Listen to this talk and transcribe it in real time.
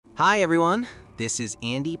Hi everyone, this is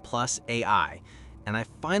Andy plus AI, and I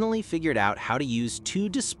finally figured out how to use two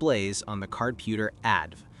displays on the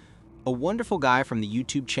Cardputer-Adv. A wonderful guy from the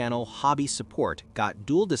YouTube channel Hobby Support got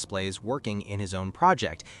dual displays working in his own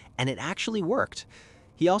project, and it actually worked.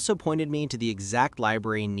 He also pointed me to the exact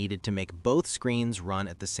library needed to make both screens run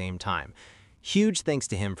at the same time. Huge thanks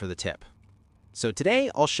to him for the tip. So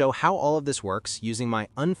today I'll show how all of this works using my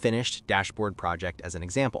unfinished dashboard project as an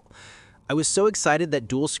example. I was so excited that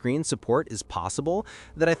dual screen support is possible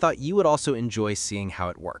that I thought you would also enjoy seeing how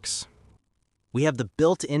it works. We have the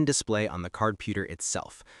built-in display on the Cardputer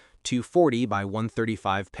itself, 240 by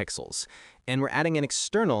 135 pixels, and we're adding an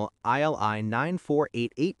external ILI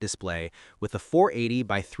 9488 display with a 480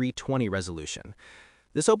 by 320 resolution.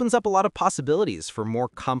 This opens up a lot of possibilities for more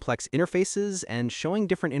complex interfaces and showing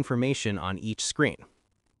different information on each screen.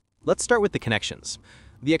 Let's start with the connections.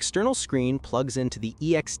 The external screen plugs into the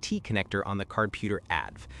EXT connector on the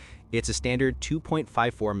Cardputer-Adv. It's a standard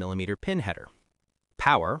 2.54mm pin header.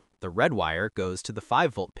 Power, the red wire, goes to the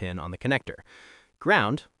 5-volt pin on the connector.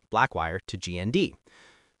 Ground, black wire, to GND.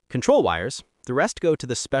 Control wires, the rest go to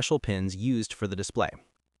the special pins used for the display.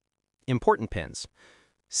 Important pins: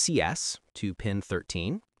 CS to pin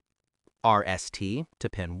 13, RST to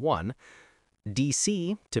pin 1,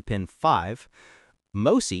 DC to pin 5,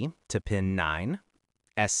 MOSI to pin 9,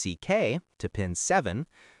 SCK to pin 7,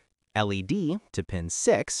 LED to pin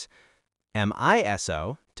 6,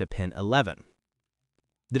 MISO to pin 11.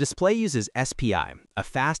 The display uses SPI, a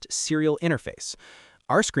fast serial interface.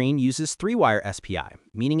 Our screen uses 3-wire SPI,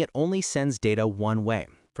 meaning it only sends data one way,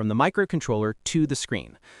 from the microcontroller to the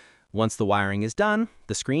screen. Once the wiring is done,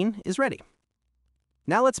 the screen is ready.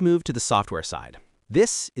 Now let's move to the software side.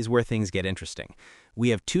 This is where things get interesting. We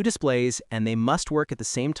have two displays, and they must work at the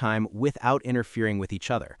same time without interfering with each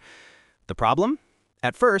other. The problem?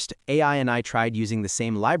 At first, AI and I tried using the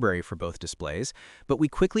same library for both displays, but we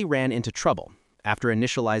quickly ran into trouble. After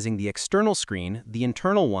initializing the external screen, the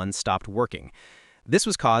internal one stopped working. This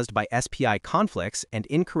was caused by SPI conflicts and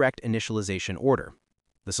incorrect initialization order.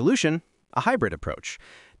 The solution? A hybrid approach.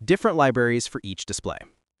 Different libraries for each display.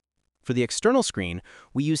 For the external screen,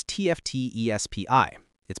 we use TFT ESPI.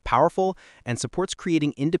 It's powerful and supports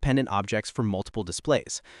creating independent objects for multiple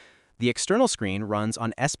displays. The external screen runs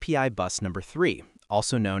on SPI bus number 3,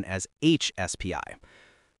 also known as HSPI.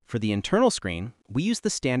 For the internal screen, we use the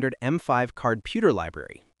standard M5 Cardputer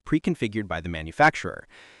library, pre-configured by the manufacturer.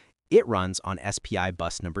 It runs on SPI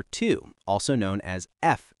bus number 2, also known as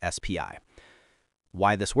FSPI.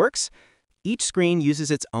 Why this works? Each screen uses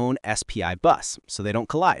its own SPI bus, so they don't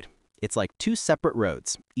collide. It's like two separate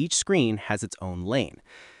roads. Each screen has its own lane.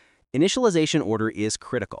 Initialization order is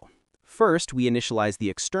critical. First, we initialize the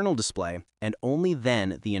external display, and only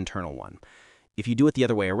then the internal one. If you do it the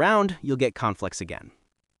other way around, you'll get conflicts again.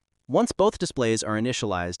 Once both displays are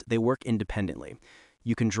initialized, they work independently.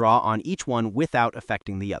 You can draw on each one without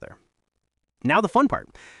affecting the other. Now the fun part: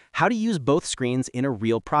 how to use both screens in a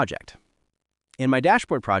real project. In my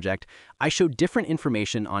dashboard project, I show different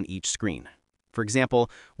information on each screen. For example,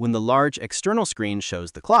 when the large external screen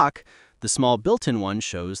shows the clock, the small built-in one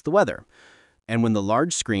shows the weather. And when the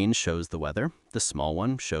large screen shows the weather, the small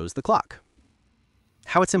one shows the clock.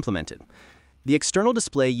 How it's implemented. The external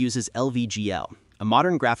display uses LVGL, a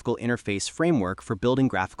modern graphical interface framework for building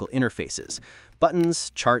graphical interfaces. Buttons,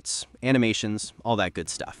 charts, animations, all that good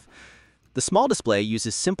stuff. The small display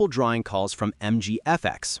uses simple drawing calls from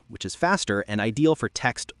MGFX, which is faster and ideal for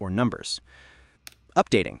text or numbers.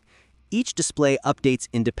 Updating. Each display updates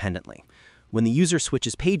independently. When the user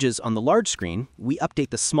switches pages on the large screen, we update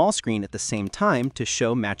the small screen at the same time to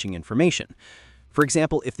show matching information. For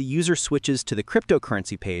example, if the user switches to the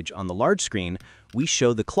cryptocurrency page on the large screen, we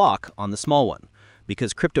show the clock on the small one,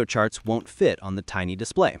 because crypto charts won't fit on the tiny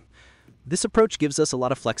display. This approach gives us a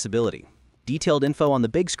lot of flexibility. Detailed info on the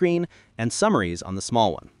big screen and summaries on the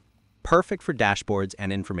small one. Perfect for dashboards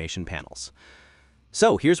and information panels.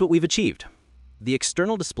 So here's what we've achieved. The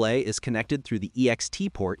external display is connected through the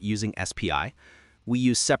EXT port using SPI. We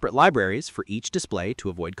use separate libraries for each display to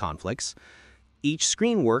avoid conflicts. Each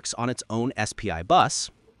screen works on its own SPI bus.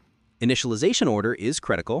 Initialization order is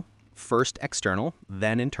critical. First external,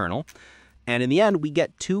 then internal. And in the end, we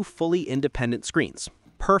get two fully independent screens.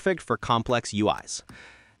 Perfect for complex UIs.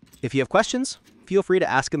 If you have questions, feel free to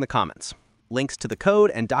ask in the comments. Links to the code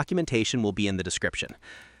and documentation will be in the description.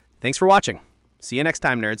 Thanks for watching. See you next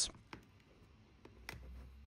time, nerds.